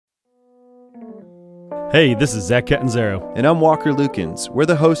Hey, this is Zach Catanzaro. And I'm Walker Lukens. We're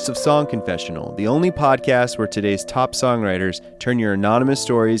the hosts of Song Confessional, the only podcast where today's top songwriters turn your anonymous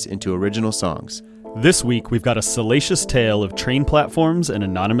stories into original songs. This week, we've got a salacious tale of train platforms and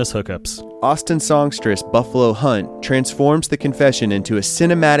anonymous hookups. Austin songstress Buffalo Hunt transforms the confession into a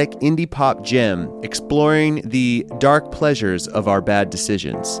cinematic indie pop gem, exploring the dark pleasures of our bad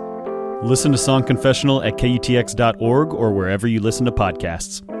decisions. Listen to Song Confessional at KUTX.org or wherever you listen to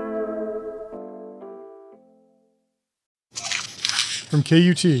podcasts. From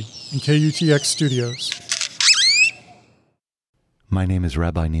KUT and KUTX Studios. My name is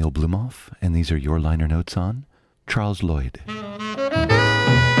Rabbi Neil Blumoff, and these are your liner notes on Charles Lloyd.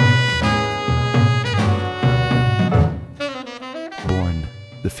 Born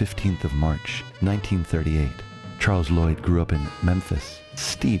the 15th of March, 1938, Charles Lloyd grew up in Memphis,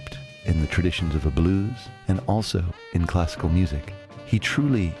 steeped in the traditions of the blues and also in classical music. He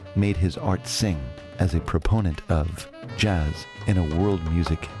truly made his art sing as a proponent of jazz in a world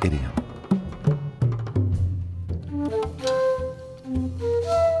music idiom.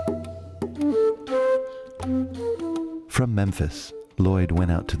 From Memphis, Lloyd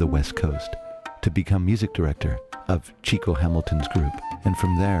went out to the West Coast to become music director of Chico Hamilton's group, and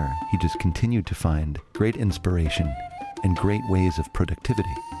from there he just continued to find great inspiration and great ways of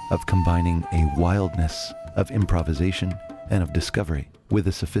productivity, of combining a wildness of improvisation and of discovery with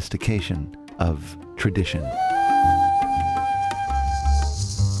a sophistication of tradition.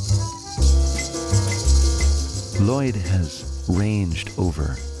 Lloyd has ranged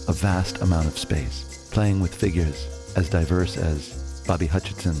over a vast amount of space, playing with figures as diverse as Bobby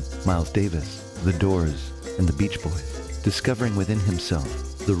Hutcherson, Miles Davis, The Doors, and the Beach Boys, discovering within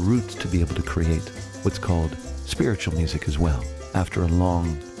himself the roots to be able to create what's called spiritual music as well, after a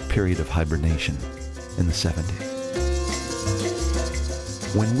long period of hibernation in the 70s.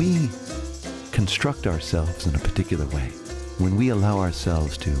 When we construct ourselves in a particular way, when we allow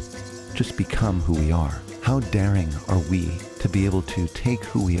ourselves to just become who we are, how daring are we to be able to take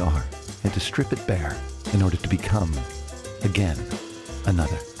who we are and to strip it bare in order to become, again,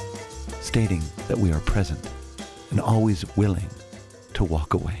 another, stating that we are present and always willing to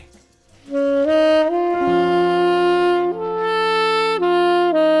walk away.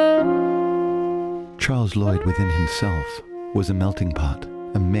 Charles Lloyd within himself was a melting pot,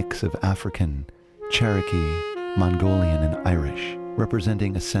 a mix of African, Cherokee, Mongolian, and Irish,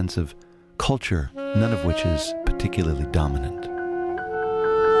 representing a sense of culture, none of which is particularly dominant.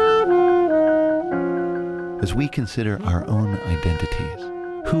 As we consider our own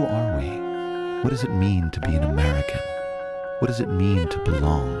identities, who are we? What does it mean to be an American? What does it mean to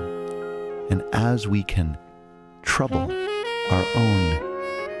belong? And as we can trouble our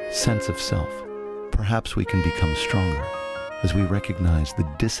own sense of self, perhaps we can become stronger as we recognize the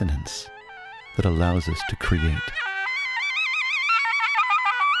dissonance that allows us to create.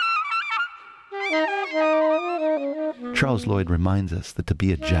 Charles Lloyd reminds us that to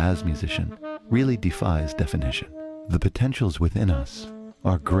be a jazz musician really defies definition. The potentials within us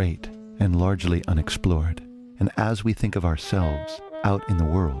are great and largely unexplored. And as we think of ourselves out in the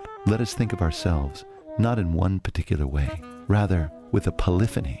world, let us think of ourselves not in one particular way, rather with a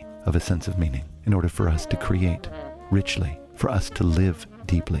polyphony of a sense of meaning in order for us to create richly, for us to live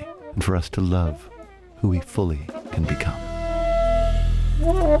deeply, and for us to love who we fully can become.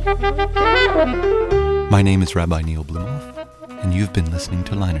 My name is Rabbi Neil Blumoff, and you've been listening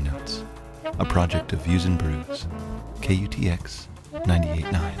to Liner Notes, a project of Views and Brews, KUTX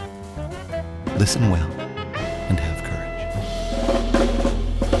 98.9. Listen well and have courage.